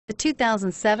The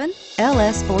 2007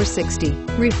 LS 460.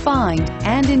 Refined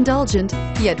and indulgent,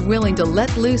 yet willing to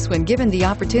let loose when given the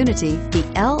opportunity, the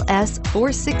LS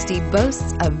 460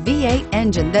 boasts a V8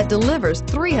 engine that delivers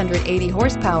 380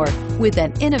 horsepower with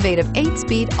an innovative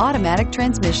 8-speed automatic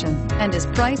transmission and is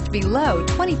priced below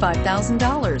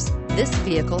 $25,000. This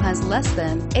vehicle has less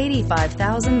than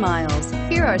 85,000 miles.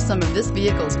 Here are some of this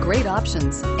vehicle's great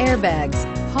options: airbags,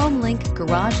 HomeLink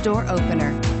garage door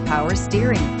opener, power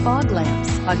steering, fog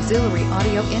lamps, auxiliary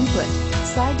audio input,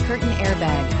 side curtain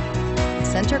airbag,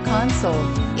 center console,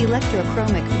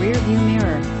 electrochromic rear view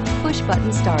mirror, push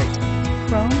button start,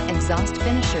 chrome exhaust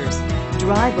finishers.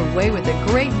 Drive away with a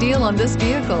great deal on this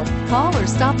vehicle. Call or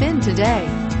stop in today.